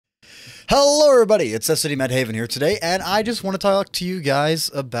Hello everybody, it's SCD Medhaven here today, and I just want to talk to you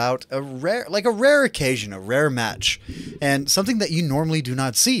guys about a rare occasion, a rare match, and something that you normally do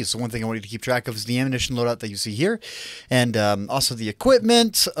not see. So one thing I want you to keep track of is the ammunition loadout that you see here, and also the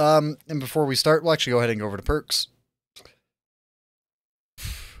equipment. And before we start, we'll actually go ahead and go over to perks.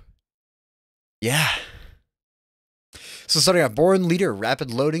 Yeah. So starting off, Born Leader,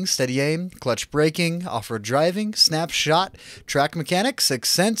 Rapid Loading, Steady Aim, Clutch Braking, Off-Road Driving, Snapshot, Track Mechanics,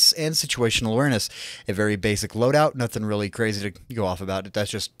 Sixth Sense, and Situational Awareness. A very basic loadout, nothing really crazy to go off about it. That's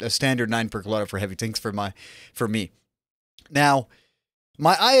just a standard 9-perk loadout for heavy tanks for me. Now,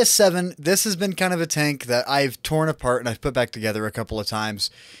 my IS-7, this has been kind of a tank that I've torn apart and I've put back together a couple of times.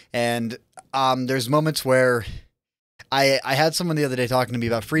 And there's moments where I had someone the other day talking to me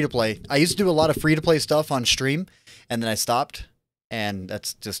about free-to-play. I used to do a lot of free-to-play stuff on stream, and then I stopped, and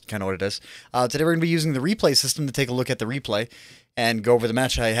that's just kind of what it is. Today we're going to be using the replay system to take a look at the replay and go over the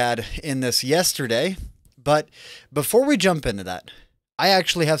match I had in this yesterday. But before we jump into that, I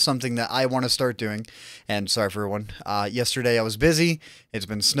actually have something that I want to start doing, and sorry for everyone. Yesterday I was busy, it's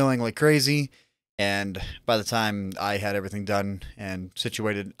been snowing like crazy, and by the time I had everything done and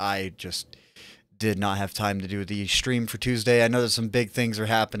situated, I just did not have time to do the stream for Tuesday. I know that some big things are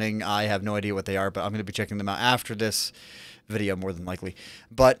happening. I have no idea what they are, but I'm going to be checking them out after this video, more than likely.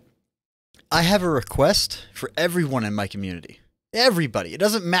 But I have a request for everyone in my community. Everybody. It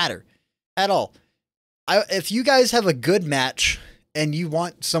doesn't matter at all. If you guys have a good match and you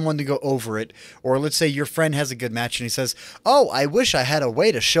want someone to go over it, or let's say your friend has a good match and he says, "Oh, I wish I had a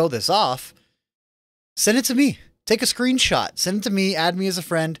way to show this off," send it to me. Take a screenshot, send it to me, add me as a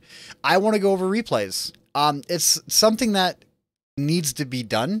friend. I want to go over replays. It's something that needs to be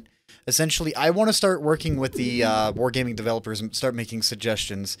done. Essentially, I want to start working with the wargaming developers and start making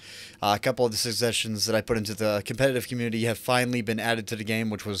suggestions. A couple of the suggestions that I put into the competitive community have finally been added to the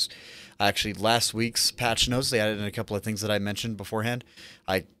game, which was actually last week's patch notes. They added in a couple of things that I mentioned beforehand.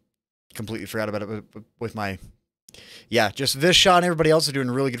 I completely forgot about it with my... Yeah, just Vishon and everybody else are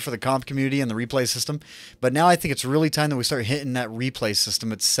doing really good for the comp community and the replay system. But now I think it's really time that we start hitting that replay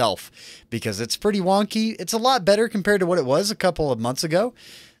system itself, because it's pretty wonky. It's a lot better compared to what it was a couple of months ago,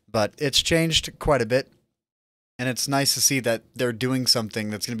 but it's changed quite a bit. And it's nice to see that they're doing something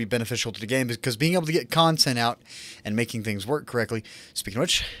that's going to be beneficial to the game, because being able to get content out and making things work correctly. Speaking of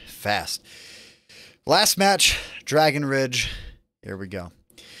which, fast. Last match, Dragon Ridge. Here we go.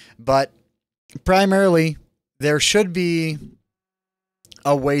 But primarily, there should be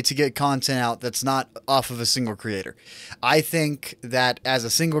a way to get content out that's not off of a single creator. I think that as a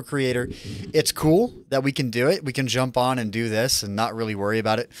single creator, it's cool that we can do it. We can jump on and do this and not really worry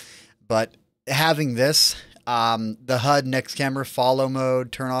about it. But having this, the HUD, next camera, follow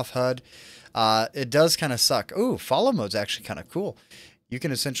mode, turn off HUD, it does kind of suck. Ooh, follow mode's actually kind of cool. You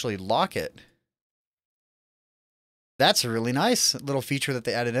can essentially lock it. That's a really nice little feature that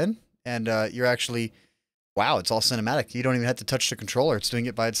they added in. And you're actually... Wow, it's all cinematic. You don't even have to touch the controller. It's doing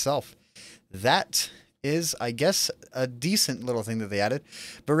it by itself. That is, I guess, a decent little thing that they added.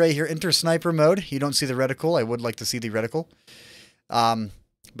 But right here, enter sniper mode. You don't see the reticle. I would like to see the reticle.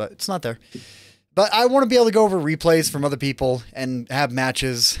 But it's not there. But I want to be able to go over replays from other people and have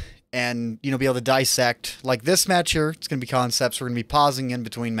matches and, you know, be able to dissect. Like this match here, it's going to be concepts. We're going to be pausing in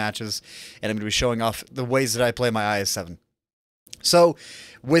between matches, and I'm going to be showing off the ways that I play my IS-7. So,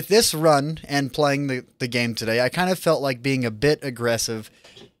 with this run and playing the game today, I kind of felt like being a bit aggressive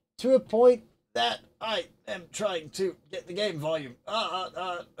to a point that I am trying to get the game volume.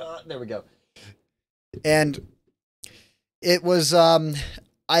 There we go. And it was,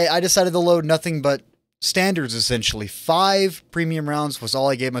 I decided to load nothing but standards, essentially. 5 premium rounds was all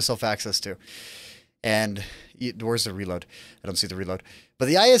I gave myself access to. And where's the reload? I don't see the reload. But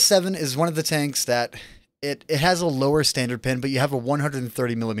the IS-7 is one of the tanks that... It has a lower standard pin, but you have a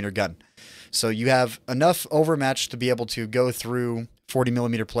 130mm gun. So you have enough overmatch to be able to go through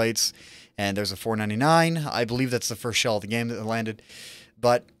 40mm plates, and there's a 499. I believe that's the first shell of the game that landed.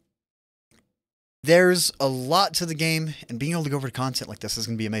 But there's a lot to the game, and being able to go over to content like this is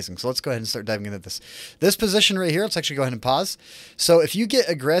going to be amazing. So let's go ahead and start diving into this. This position right here, let's actually go ahead and pause. So if you get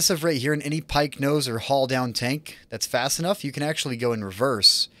aggressive right here in any pike nose or haul down tank that's fast enough, you can actually go in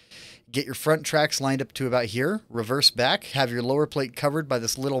reverse. Get your front tracks lined up to about here, reverse back, have your lower plate covered by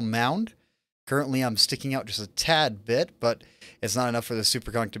this little mound. Currently, I'm sticking out just a tad bit, but it's not enough for the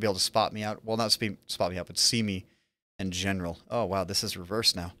Superconk to be able to spot me out. Well, not spot me out, but see me in general. Oh, wow, this is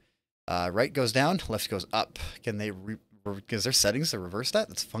reverse now. Right goes down, left goes up. Can they, is there settings to reverse that?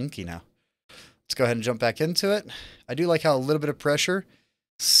 That's funky now. Let's go ahead and jump back into it. I do like how a little bit of pressure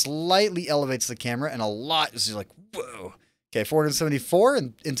slightly elevates the camera, and a lot is like, whoa. Okay, 474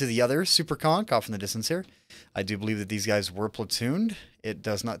 and into the other Super Conch off in the distance here. I do believe that these guys were platooned. It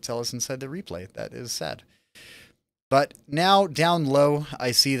does not tell us inside the replay. That is sad. But now down low,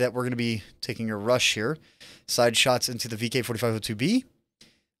 I see that we're going to be taking a rush here. Side shots into the VK4502B,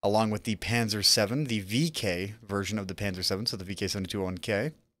 along with the Panzer 7, the VK version of the Panzer 7, so the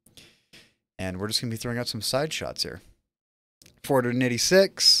VK7201K. And we're just going to be throwing out some side shots here.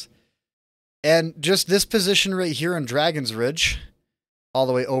 486. And just this position right here on Dragon's Ridge, all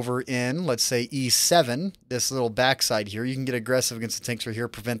the way over in, let's say, E7, this little backside here, you can get aggressive against the tanks right here,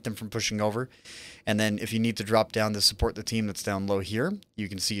 prevent them from pushing over. And then if you need to drop down to support the team that's down low here, you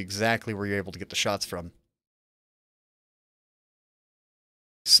can see exactly where you're able to get the shots from.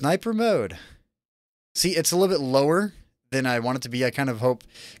 Sniper mode. See, it's a little bit lower than I want it to be. I kind of hope,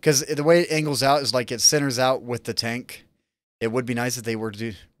 because the way it angles out is like it centers out with the tank. It would be nice if they were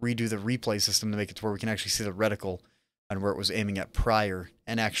to redo the replay system to make it to where we can actually see the reticle and where it was aiming at prior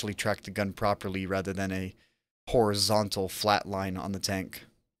and actually track the gun properly rather than a horizontal flat line on the tank.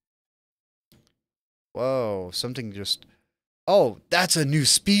 Whoa, something just... Oh, that's a new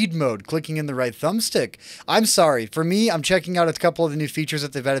speed mode, clicking in the right thumbstick. I'm sorry. For me, I'm checking out a couple of the new features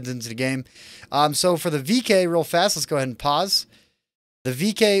that they've added into the game. So for the VK, real fast, let's go ahead and pause. The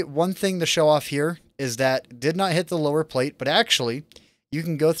VK, one thing to show off here is that did not hit the lower plate, but actually, you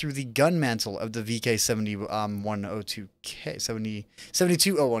can go through the gun mantle of the VK7102K,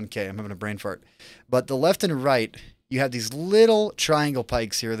 7201K. I'm having a brain fart. But the left and right, you have these little triangle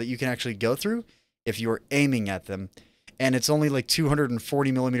pikes here that you can actually go through if you are aiming at them. And it's only like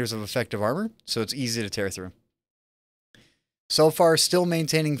 240 millimeters of effective armor, so it's easy to tear through. So far, still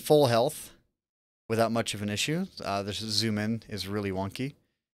maintaining full health without much of an issue. This zoom in is really wonky.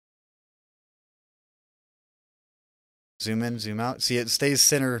 Zoom in, zoom out. See, it stays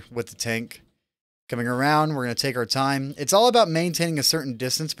center with the tank. Coming around, we're going to take our time. It's all about maintaining a certain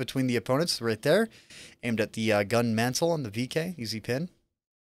distance between the opponents right there. Aimed at the gun mantle on the VK. Easy pin.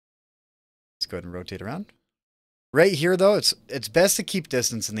 Let's go ahead and rotate around. Right here, though, it's best to keep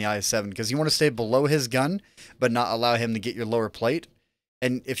distance in the IS-7 because you want to stay below his gun, but not allow him to get your lower plate.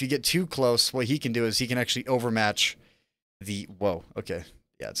 And if you get too close, what he can do is he can actually overmatch the... Whoa, okay.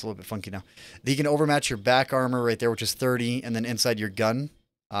 Yeah, it's a little bit funky now. He can overmatch your back armor right there, which is 30, and then inside your gun.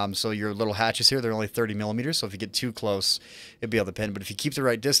 So your little hatches here, they're only 30 millimeters, so if you get too close, it'd be able to pin. But if you keep the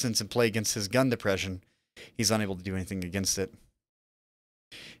right distance and play against his gun depression, he's unable to do anything against it.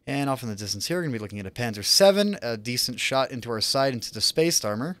 And off in the distance here, we're going to be looking at a Panzer 7, a decent shot into our side into the spaced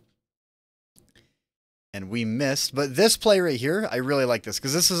armor. And we missed. But this play right here, I really like this,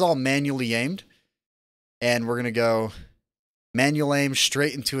 because this is all manually aimed. And we're going to go manual aim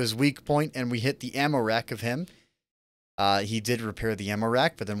straight into his weak point, and we hit the ammo rack of him. He did repair the ammo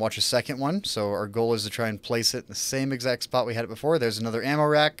rack, but then watch a second one. So our goal is to try and place it in the same exact spot we had it before. There's another ammo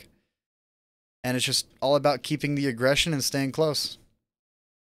rack. And it's just all about keeping the aggression and staying close.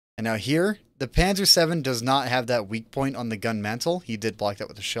 And now here, the Panzer 7 does not have that weak point on the gun mantle. He did block that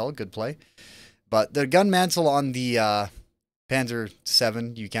with a shell. Good play. But the gun mantle on the Panzer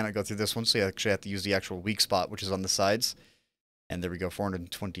 7, you cannot go through this one, so you actually have to use the actual weak spot, which is on the sides. And there we go,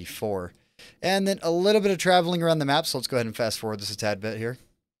 424. And then a little bit of traveling around the map, so let's go ahead and fast forward this a tad bit here.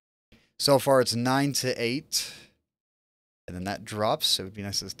 So far, it's 9 to 8. And then that drops, so it would be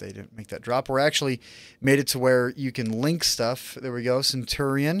nice if they didn't make that drop. We're actually made it to where you can link stuff. There we go,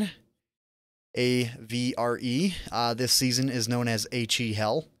 Centurion, AVRE. This season is known as HE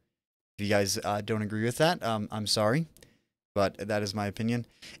Hell. If you guys don't agree with that, I'm sorry. But that is my opinion.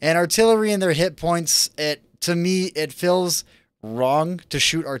 And artillery and their hit points, to me, it feels wrong to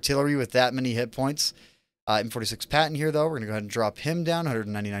shoot artillery with that many hit points. M46 Patton here, though. We're going to go ahead and drop him down,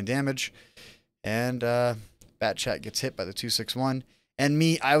 199 damage. And Bat Chat gets hit by the 261. And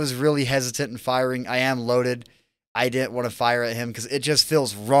me, I was really hesitant in firing. I am loaded. I didn't want to fire at him because it just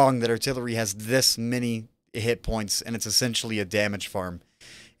feels wrong that artillery has this many hit points, and it's essentially a damage farm,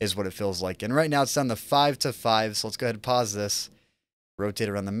 is what it feels like. And right now it's down to 5 to 5, so let's go ahead and pause this. Rotate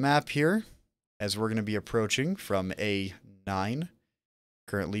around the map here, as we're going to be approaching from A9.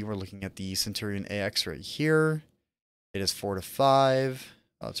 Currently, we're looking at the Centurion AX right here. It is 4 to 5.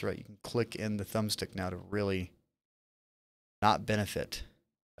 Oh, that's right. You can click in the thumbstick now to really not benefit.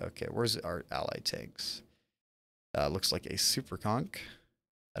 Okay, where's our ally tanks? Looks like a Super Conch.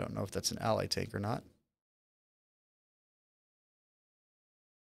 I don't know if that's an ally tank or not.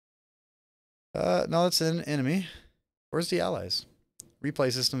 No, it's an enemy. Where's the allies?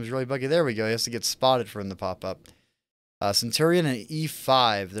 Replay system is really buggy. There we go. He has to get spotted for him to pop up. Centurion and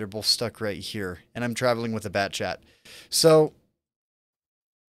E5. They're both stuck right here. And I'm traveling with a Bat Chat. So,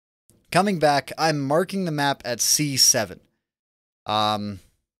 coming back, I'm marking the map at C7.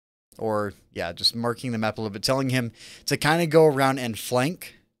 Or, yeah, just marking the map a little bit, telling him to kind of go around and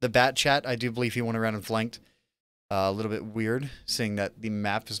flank the Bat Chat. I do believe he went around and flanked. A little bit weird, seeing that the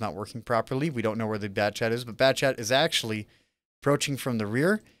map is not working properly. We don't know where the Bat Chat is, but Bat Chat is actually approaching from the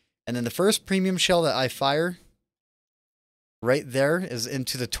rear. And then the first premium shell that I fire right there is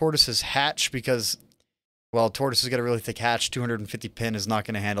into the Tortoise's hatch because, well, Tortoise has got a really thick hatch. 250 pin is not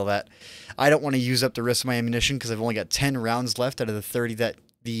going to handle that. I don't want to use up the rest of my ammunition because I've only got 10 rounds left out of the 30 that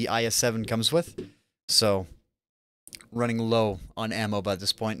the IS-7 comes with. So, running low on ammo by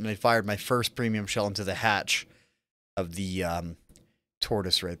this point, and I fired my first premium shell into the hatch of the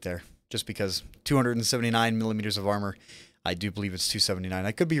Tortoise right there. Just because 279 millimeters of armor. I do believe it's 279.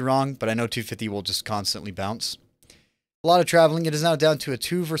 I could be wrong, but I know 250 will just constantly bounce. A lot of traveling. It is now down to a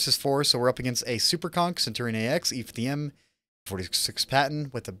 2 versus 4, so we're up against a Superconch Centurion AX, E50M, 46 Patton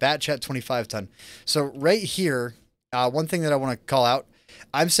with a Bat Chat 25 ton. So right here, one thing that I want to call out,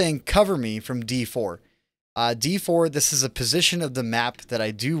 I'm saying cover me from D4. D4, this is a position of the map that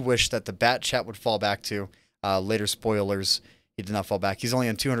I do wish that the Bat Chat would fall back to. Later spoilers, he did not fall back. He's only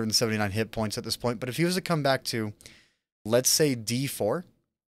on 279 hit points at this point, but if he was to come back to, let's say D4,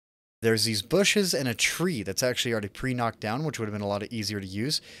 there's these bushes and a tree that's actually already pre-knocked down, which would have been a lot easier to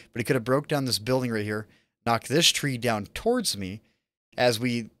use. But he could have broke down this building right here, knocked this tree down towards me, as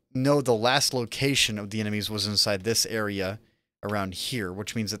we know the last location of the enemies was inside this area around here,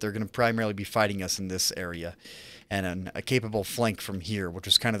 which means that they're going to primarily be fighting us in this area. And a capable flank from here, which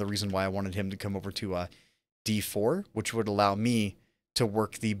is kind of the reason why I wanted him to come over to D4, which would allow me to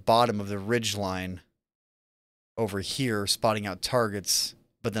work the bottom of the ridge line over here, spotting out targets,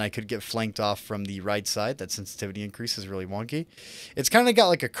 but then I could get flanked off from the right side. That sensitivity increase is really wonky. It's kind of got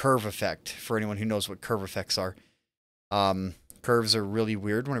like a curve effect for anyone who knows what curve effects are. Curves are really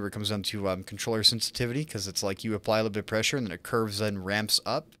weird whenever it comes down to controller sensitivity, because it's like you apply a little bit of pressure and then it curves and ramps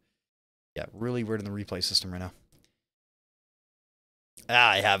up. Yeah, really weird in the replay system right now.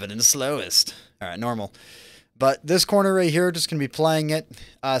 I have it in the slowest. All right, normal. But this corner right here, just going to be playing it.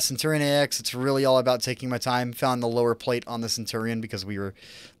 Centurion AX, it's really all about taking my time. Found the lower plate on the Centurion because we were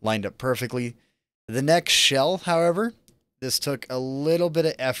lined up perfectly. The next shell, however, this took a little bit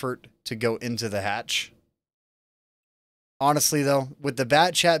of effort to go into the hatch. Honestly, though, with the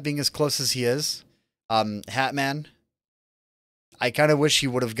Bat Chat being as close as he is, Hatman, I kind of wish he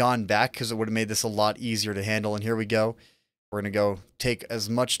would have gone back because it would have made this a lot easier to handle. And here we go. We're going to go take as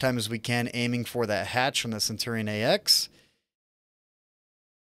much time as we can aiming for that hatch on the Centurion AX.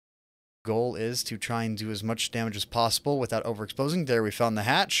 Goal is to try and do as much damage as possible without overexposing. There, we found the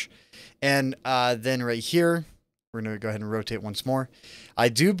hatch. And then right here, we're going to go ahead and rotate once more. I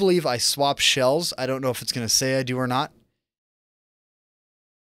do believe I swapped shells. I don't know if it's going to say I do or not.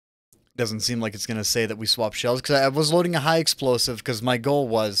 Doesn't seem like it's going to say that we swap shells, because I was loading a high explosive because my goal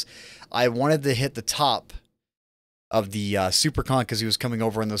was I wanted to hit the top of the Superconch because he was coming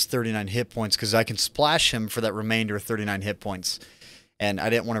over on those 39 hit points, because I can splash him for that remainder of 39 hit points. And I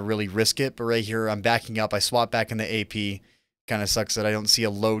didn't want to really risk it, but right here I'm backing up. I swap back in the AP. Kind of sucks that I don't see a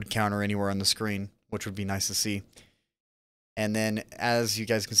load counter anywhere on the screen, which would be nice to see. And then as you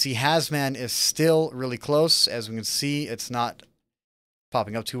guys can see, Hazman is still really close. As we can see, it's not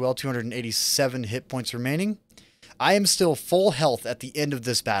popping up too well. 287 hit points remaining. I am still full health at the end of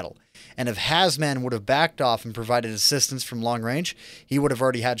this battle. And if Hazman would have backed off and provided assistance from long range, he would have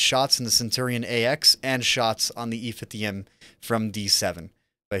already had shots in the Centurion AX and shots on the E50M from D7.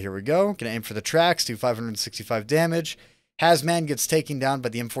 But here we go. Gonna aim for the tracks, do 565 damage. Hazman gets taken down by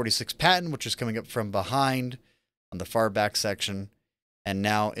the M46 Patton, which is coming up from behind on the far back section. And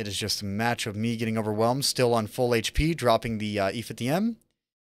now it is just a match of me getting overwhelmed, still on full HP, dropping the E50M.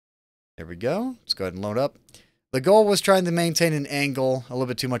 There we go. Let's go ahead and load up. The goal was trying to maintain an angle, a little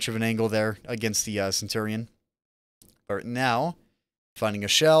bit too much of an angle there against the Centurion. But now, finding a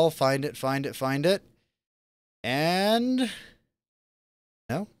shell, find it, find it, find it. And,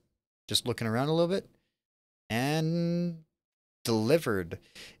 no, just looking around a little bit. And delivered.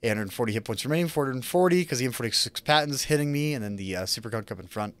 840 hit points remaining, 440, because the M46 Patton's hitting me, and then the Superconch up in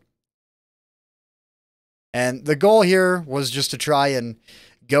front. And the goal here was just to try and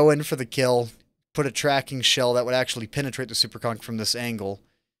go in for the kill, put a tracking shell that would actually penetrate the Superconch from this angle,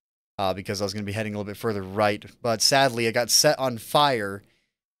 because I was going to be heading a little bit further right. But sadly, I got set on fire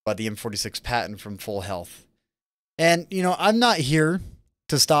by the M46 Patton from full health. And, you know, I'm not here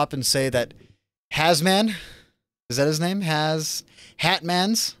to stop and say that Hazman, is that his name?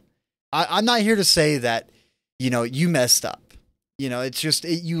 Hatmans? I'm not here to say that, you know, you messed up. You know, it's just,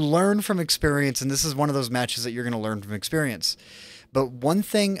 you learn from experience, and this is one of those matches that you're going to learn from experience. But one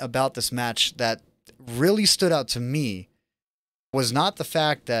thing about this match that really stood out to me was not the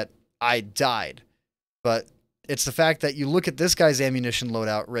fact that I died, but it's the fact that you look at this guy's ammunition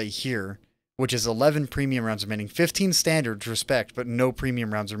loadout right here, which is 11 premium rounds remaining, 15 standards, respect, but no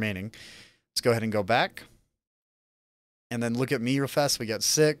premium rounds remaining. Let's go ahead and go back. And then look at me real fast. We got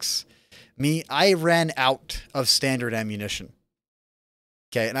 6. Me, I ran out of standard ammunition.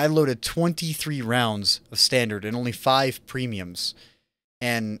 Okay, and I loaded 23 rounds of standard and only 5 premiums.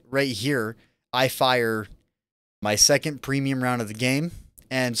 And right here, I fire my second premium round of the game.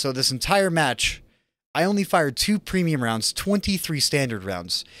 And so this entire match, I only fired 2 premium rounds, 23 standard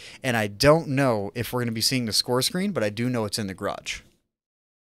rounds. And I don't know if we're going to be seeing the score screen, but I do know it's in the garage.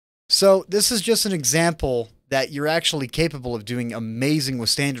 So this is just an example that you're actually capable of doing amazing with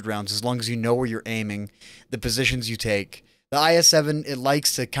standard rounds as long as you know where you're aiming, the positions you take. The IS-7, it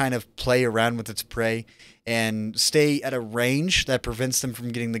likes to kind of play around with its prey and stay at a range that prevents them from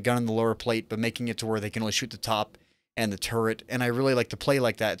getting the gun in the lower plate, but making it to where they can only shoot the top and the turret. And I really like to play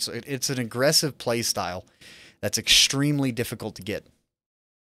like that. So it's an aggressive play style that's extremely difficult to get.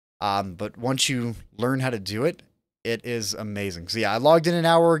 But once you learn how to do it, it is amazing. So yeah, I logged in an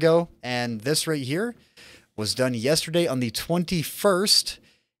hour ago, and this right here was done yesterday on the 21st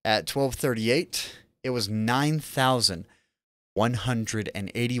at 12:38. It was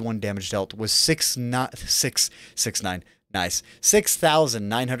 9,181 damage dealt with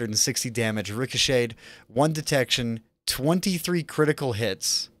 6,960 damage ricocheted, 1 detection, 23 critical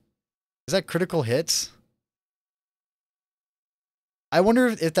hits. Is that critical hits? I wonder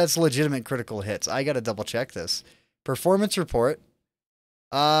if that's legitimate critical hits. I gotta double check this. Performance report.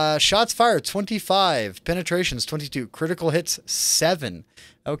 Shots fired 25, penetrations 22, critical hits 7.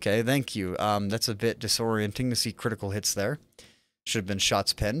 Okay, thank you. That's a bit disorienting to see critical hits there. Should have been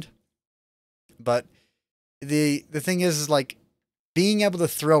shots penned. But the thing is like being able to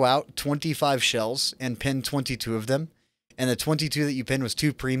throw out 25 shells and pin 22 of them, and the 22 that you pinned was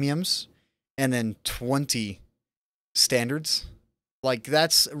 2 premiums and then 20 standards. Like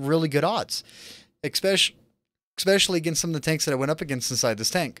that's really good odds. Especially against some of the tanks that I went up against inside this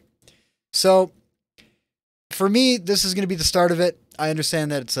tank. So, for me, this is going to be the start of it. I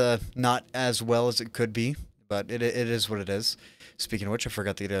understand that it's not as well as it could be, but it is what it is. Speaking of which, I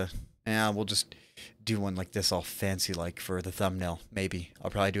forgot to we'll just do one like this all fancy-like for the thumbnail. Maybe.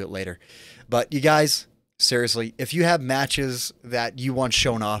 I'll probably do it later. But you guys, seriously, if you have matches that you want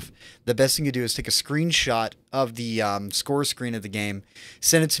shown off, the best thing to do is take a screenshot of the score screen of the game,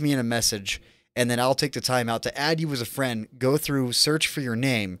 send it to me in a message, and then I'll take the time out to add you as a friend, go through, search for your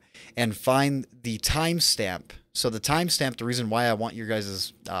name, and find the timestamp. So the timestamp, the reason why I want your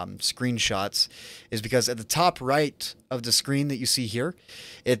guys' screenshots is because at the top right of the screen that you see here,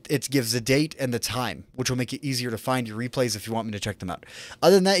 it gives the date and the time, which will make it easier to find your replays if you want me to check them out.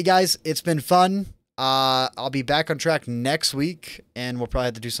 Other than that, you guys, it's been fun. I'll be back on track next week, and we'll probably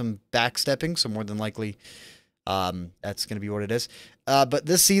have to do some backstepping, so more than likely that's going to be what it is. But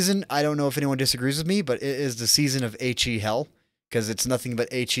this season, I don't know if anyone disagrees with me, but it is the season of HE hell, because it's nothing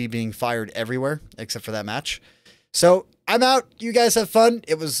but HE being fired everywhere, except for that match. So, I'm out. You guys have fun.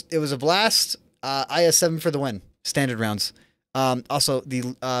 It was a blast. IS-7 for the win. Standard rounds. Also,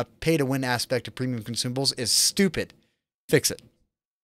 the pay-to-win aspect of premium consumables is stupid. Fix it.